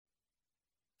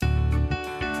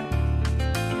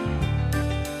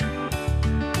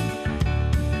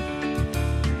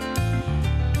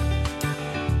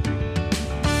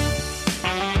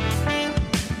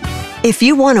If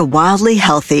you want a wildly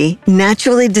healthy,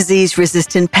 naturally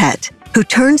disease-resistant pet who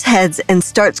turns heads and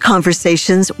starts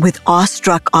conversations with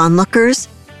awestruck onlookers,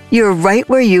 you're right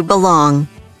where you belong.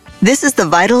 This is the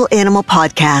Vital Animal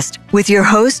Podcast with your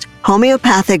host,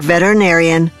 homeopathic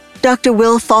veterinarian, Dr.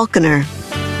 Will Falconer.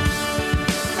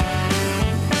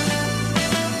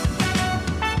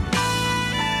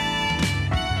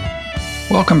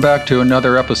 Welcome back to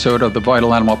another episode of the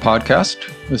Vital Animal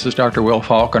Podcast. This is Dr. Will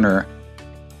Falconer.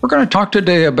 We're going to talk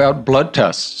today about blood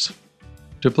tests.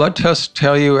 Do blood tests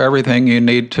tell you everything you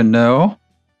need to know?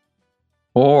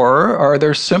 Or are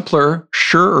there simpler,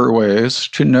 surer ways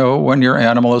to know when your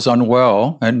animal is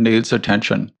unwell and needs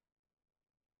attention?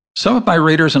 Some of my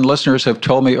readers and listeners have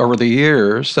told me over the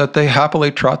years that they happily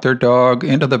trot their dog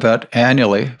into the vet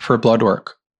annually for blood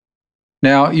work.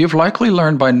 Now, you've likely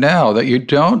learned by now that you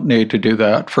don't need to do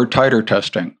that for titer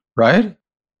testing, right?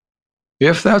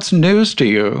 If that's news to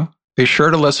you, be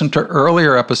sure to listen to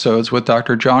earlier episodes with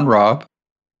Dr. John Robb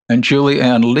and Julie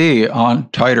Ann Lee on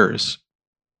titers.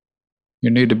 You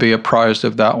need to be apprised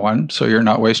of that one so you're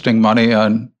not wasting money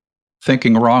on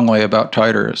thinking wrongly about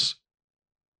titers.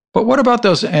 But what about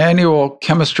those annual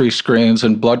chemistry screens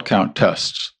and blood count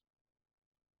tests?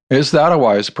 Is that a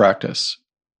wise practice?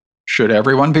 Should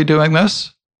everyone be doing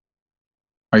this?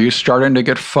 Are you starting to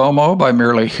get FOMO by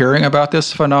merely hearing about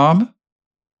this phenomenon?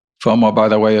 FOMO, by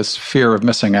the way, is fear of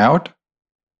missing out.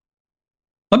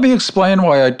 Let me explain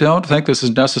why I don't think this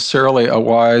is necessarily a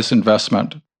wise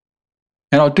investment.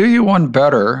 And I'll do you one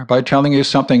better by telling you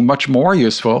something much more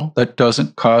useful that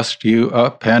doesn't cost you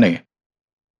a penny.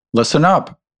 Listen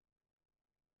up.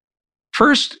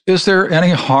 First, is there any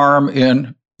harm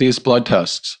in these blood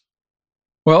tests?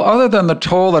 Well, other than the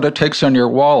toll that it takes on your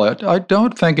wallet, I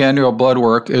don't think annual blood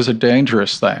work is a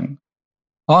dangerous thing,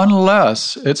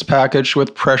 unless it's packaged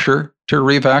with pressure to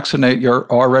revaccinate your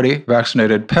already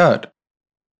vaccinated pet,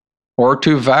 or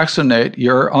to vaccinate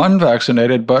your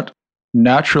unvaccinated but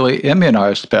naturally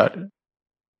immunized pet.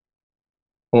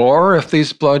 Or if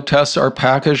these blood tests are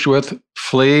packaged with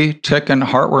flea, tick, and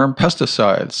heartworm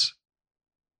pesticides.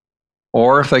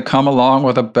 Or if they come along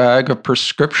with a bag of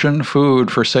prescription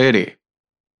food for Sadie.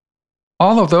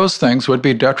 All of those things would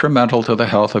be detrimental to the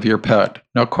health of your pet,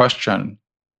 no question.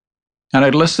 And I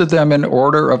listed them in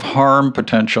order of harm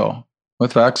potential,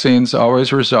 with vaccines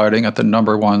always residing at the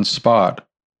number one spot.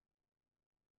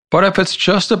 But if it's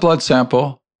just a blood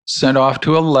sample sent off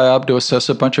to a lab to assess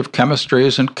a bunch of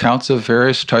chemistries and counts of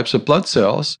various types of blood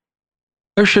cells,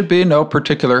 there should be no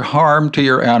particular harm to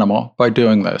your animal by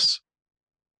doing this.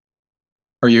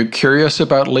 Are you curious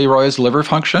about Leroy's liver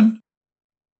function?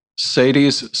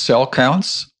 Sadie's cell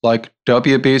counts, like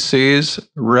WBCs,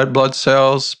 red blood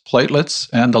cells, platelets,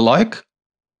 and the like?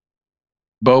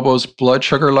 Bobo's blood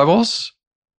sugar levels?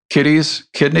 Kitty's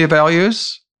kidney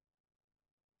values?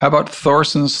 How about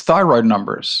Thorson's thyroid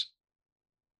numbers?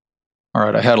 All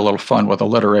right, I had a little fun with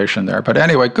alliteration there. But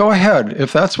anyway, go ahead.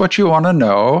 If that's what you want to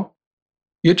know,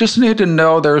 you just need to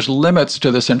know there's limits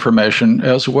to this information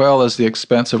as well as the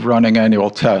expense of running annual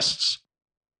tests.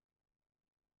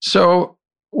 So,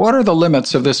 what are the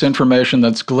limits of this information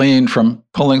that's gleaned from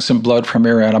pulling some blood from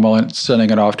your animal and sending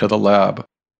it off to the lab?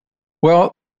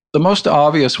 Well, the most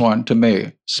obvious one to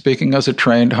me, speaking as a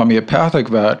trained homeopathic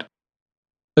vet,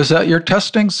 is that you're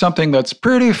testing something that's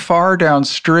pretty far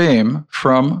downstream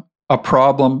from a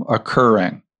problem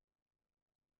occurring.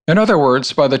 In other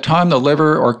words, by the time the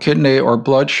liver or kidney or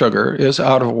blood sugar is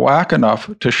out of whack enough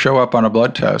to show up on a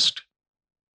blood test,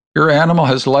 your animal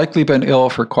has likely been ill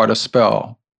for quite a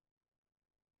spell.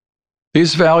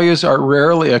 These values are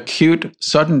rarely acute,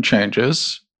 sudden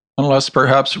changes, unless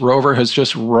perhaps Rover has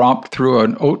just romped through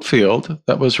an oat field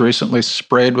that was recently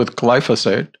sprayed with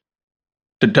glyphosate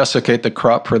to desiccate the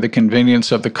crop for the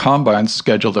convenience of the combine's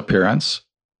scheduled appearance.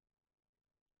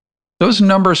 Those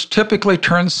numbers typically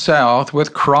turn south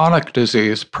with chronic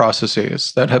disease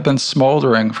processes that have been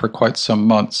smoldering for quite some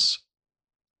months.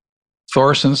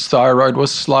 Thorson's thyroid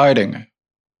was sliding,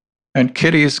 and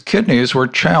Kitty's kidneys were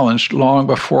challenged long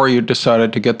before you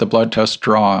decided to get the blood test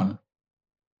drawn,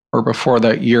 or before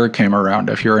that year came around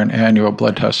if you're an annual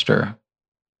blood tester.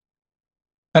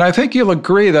 And I think you'll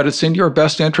agree that it's in your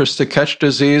best interest to catch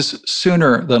disease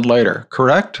sooner than later,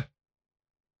 correct?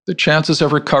 The chances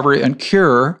of recovery and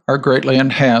cure are greatly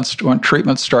enhanced when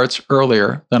treatment starts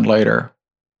earlier than later.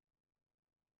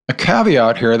 A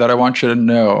caveat here that I want you to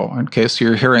know, in case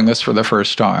you're hearing this for the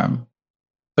first time.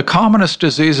 The commonest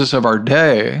diseases of our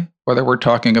day, whether we're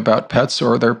talking about pets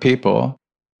or their people,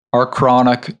 are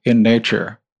chronic in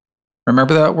nature.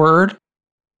 Remember that word?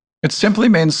 It simply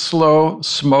means slow,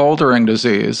 smoldering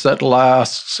disease that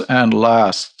lasts and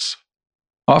lasts.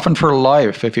 often for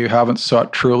life if you haven't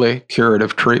sought truly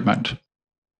curative treatment.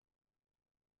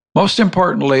 Most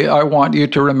importantly, I want you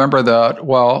to remember that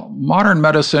while modern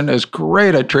medicine is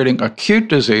great at treating acute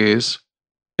disease,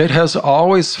 it has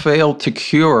always failed to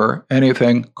cure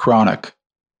anything chronic.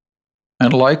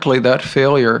 And likely that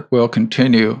failure will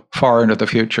continue far into the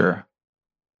future.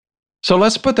 So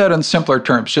let's put that in simpler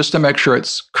terms, just to make sure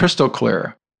it's crystal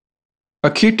clear.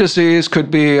 Acute disease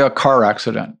could be a car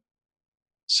accident,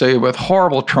 say with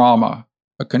horrible trauma,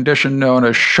 a condition known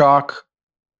as shock,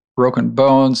 broken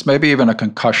bones, maybe even a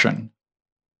concussion.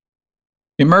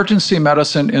 Emergency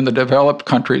medicine in the developed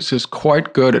countries is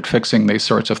quite good at fixing these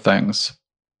sorts of things.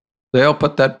 They'll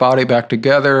put that body back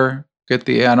together, get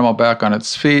the animal back on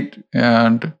its feet,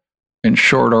 and in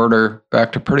short order,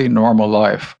 back to pretty normal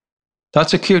life.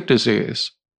 That's acute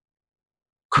disease.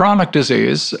 Chronic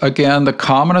disease, again, the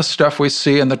commonest stuff we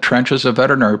see in the trenches of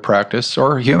veterinary practice,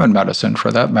 or human medicine for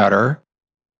that matter,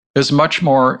 is much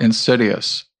more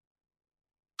insidious.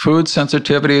 Food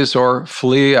sensitivities or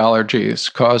flea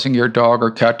allergies causing your dog or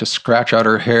cat to scratch out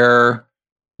her hair,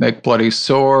 make bloody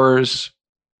sores,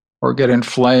 or get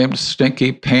inflamed,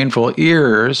 stinky, painful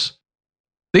ears.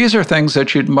 These are things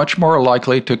that you'd much more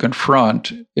likely to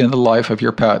confront in the life of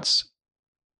your pets.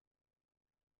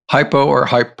 Hypo or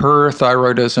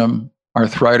hyperthyroidism,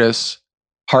 arthritis,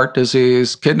 heart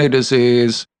disease, kidney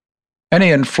disease,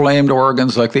 any inflamed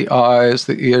organs like the eyes,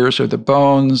 the ears, or the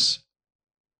bones,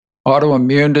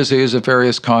 autoimmune disease of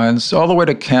various kinds, all the way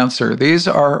to cancer. These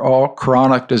are all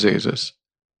chronic diseases,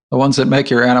 the ones that make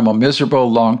your animal miserable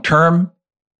long term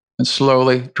and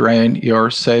slowly drain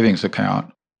your savings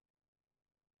account.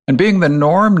 And being the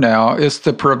norm now is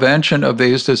the prevention of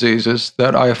these diseases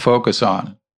that I focus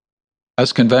on,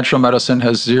 as conventional medicine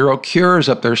has zero cures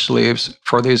up their sleeves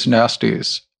for these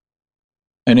nasties.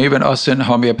 And even us in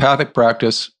homeopathic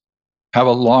practice have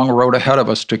a long road ahead of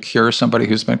us to cure somebody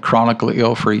who's been chronically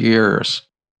ill for years.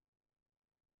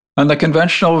 And the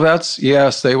conventional vets,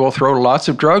 yes, they will throw lots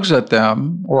of drugs at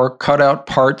them or cut out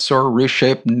parts or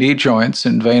reshape knee joints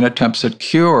in vain attempts at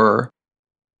cure.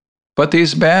 But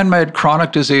these man-made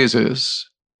chronic diseases,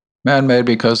 man-made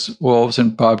because wolves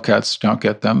and bobcats don't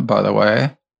get them, by the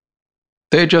way,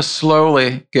 they just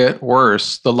slowly get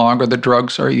worse the longer the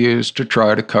drugs are used to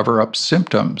try to cover up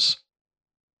symptoms.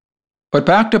 But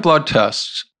back to blood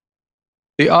tests.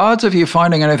 The odds of you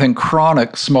finding anything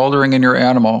chronic smoldering in your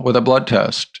animal with a blood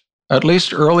test, at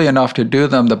least early enough to do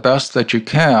them the best that you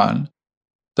can,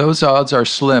 those odds are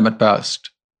slim at best.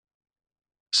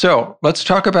 So let's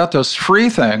talk about those free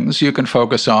things you can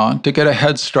focus on to get a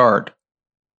head start,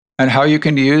 and how you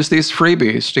can use these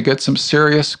freebies to get some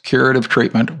serious curative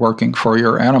treatment working for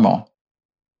your animal.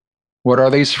 What are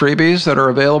these freebies that are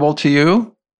available to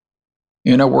you?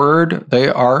 In a word, they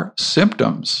are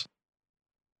symptoms.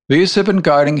 These have been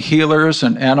guiding healers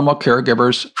and animal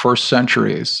caregivers for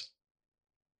centuries.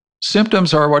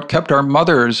 Symptoms are what kept our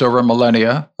mothers over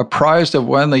millennia apprised of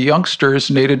when the youngsters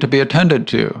needed to be attended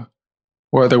to,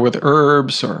 whether with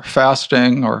herbs or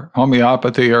fasting or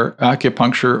homeopathy or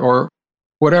acupuncture or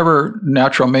whatever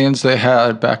natural means they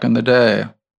had back in the day.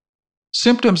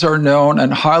 Symptoms are known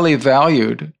and highly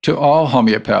valued to all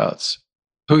homeopaths,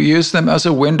 who use them as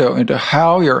a window into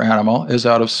how your animal is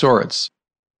out of sorts,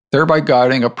 thereby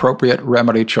guiding appropriate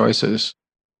remedy choices.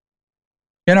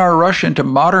 In our rush into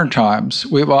modern times,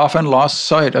 we've often lost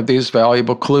sight of these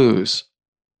valuable clues,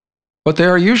 but they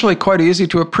are usually quite easy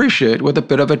to appreciate with a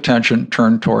bit of attention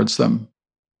turned towards them.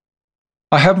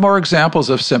 I have more examples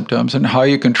of symptoms and how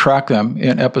you can track them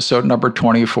in episode number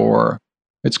 24.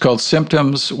 It's called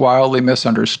Symptoms Wildly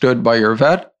Misunderstood by Your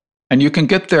Vet, and you can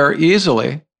get there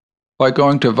easily by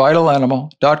going to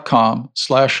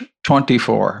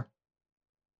vitalanimal.com/24.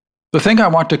 The thing I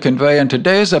want to convey in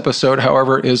today's episode,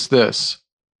 however, is this.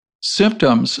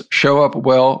 Symptoms show up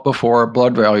well before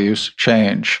blood values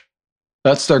change.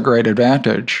 That's their great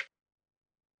advantage.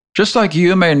 Just like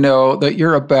you may know that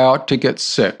you're about to get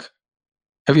sick.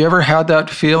 Have you ever had that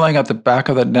feeling at the back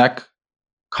of the neck,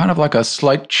 kind of like a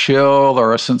slight chill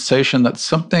or a sensation that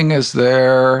something is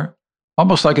there,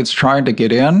 almost like it's trying to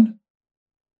get in?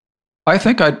 I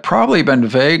think I'd probably been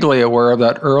vaguely aware of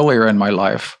that earlier in my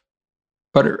life,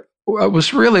 but I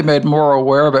was really made more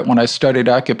aware of it when I studied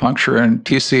acupuncture and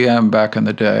TCM back in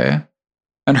the day,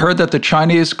 and heard that the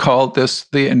Chinese called this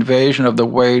the invasion of the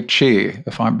Wei Qi,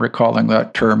 if I'm recalling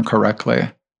that term correctly.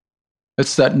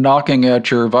 It's that knocking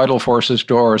at your vital forces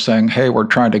door saying, hey, we're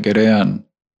trying to get in.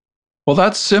 Well,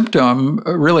 that symptom,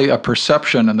 really a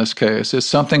perception in this case, is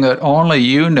something that only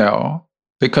you know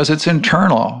because it's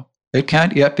internal. It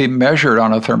can't yet be measured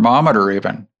on a thermometer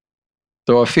even,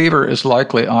 though a fever is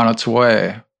likely on its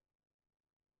way.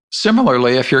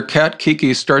 Similarly, if your cat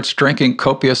Kiki starts drinking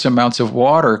copious amounts of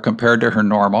water compared to her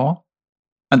normal,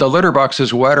 and the litter box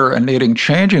is wetter and needing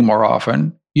changing more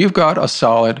often, you've got a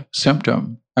solid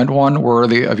symptom and one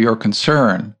worthy of your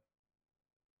concern.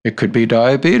 It could be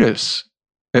diabetes.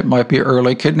 It might be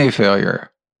early kidney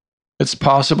failure. It's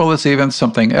possible it's even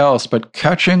something else, but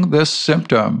catching this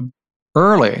symptom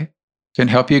early can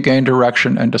help you gain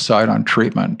direction and decide on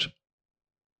treatment.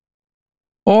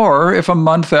 Or if a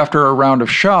month after a round of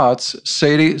shots,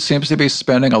 Sadie seems to be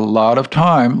spending a lot of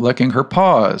time licking her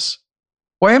paws,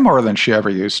 way more than she ever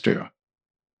used to.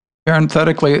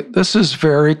 Parenthetically, this is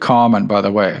very common, by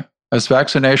the way, as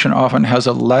vaccination often has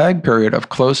a lag period of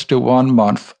close to 1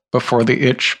 month before the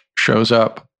itch shows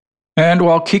up. And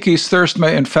while Kiki's thirst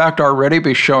may in fact already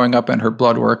be showing up in her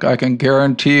blood work, I can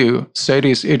guarantee you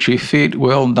Sadie's itchy feet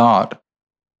will not.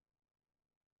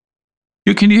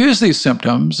 You can use these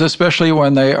symptoms, especially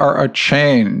when they are a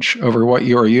change over what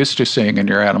you are used to seeing in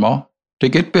your animal, to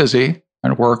get busy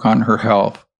and work on her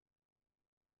health.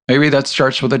 Maybe that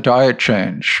starts with a diet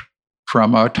change,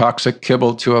 from a toxic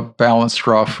kibble to a balanced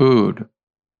raw food.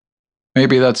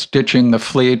 Maybe that's ditching the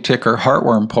flea, tick, or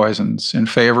heartworm poisons in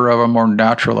favor of a more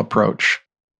natural approach.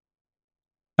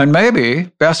 And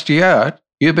maybe, best yet,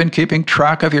 you've been keeping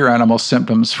track of your animal's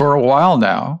symptoms for a while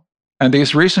now, and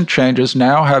these recent changes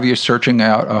now have you searching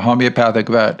out a homeopathic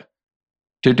vet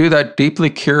to do that deeply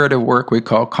curative work we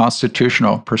call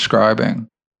constitutional prescribing.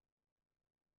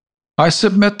 I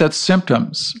submit that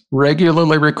symptoms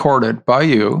regularly recorded by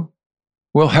you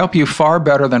will help you far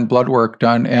better than blood work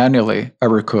done annually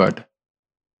ever could.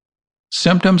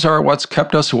 Symptoms are what's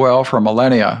kept us well for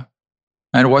millennia,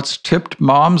 and what's tipped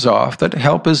moms off that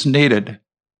help is needed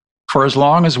for as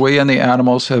long as we and the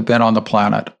animals have been on the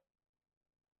planet.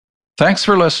 Thanks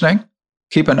for listening.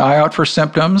 Keep an eye out for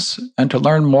symptoms, and to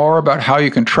learn more about how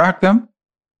you can track them,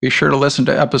 be sure to listen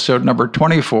to episode number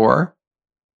 24,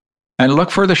 and look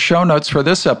for the show notes for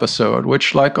this episode,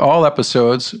 which, like all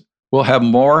episodes, will have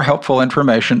more helpful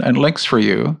information and links for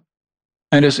you,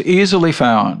 and is easily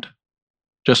found.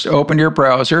 Just open your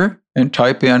browser and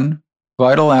type in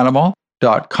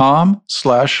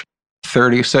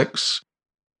vitalanimal.com/36.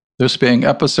 This being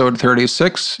episode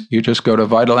 36, you just go to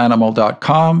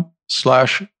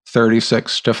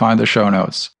vitalanimal.com/36 to find the show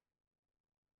notes.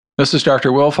 This is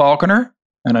Dr. Will Falconer,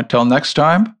 and until next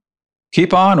time,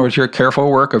 keep on with your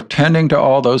careful work of tending to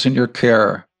all those in your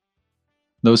care,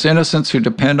 those innocents who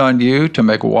depend on you to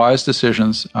make wise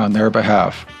decisions on their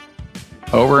behalf.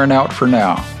 Over and out for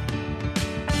now.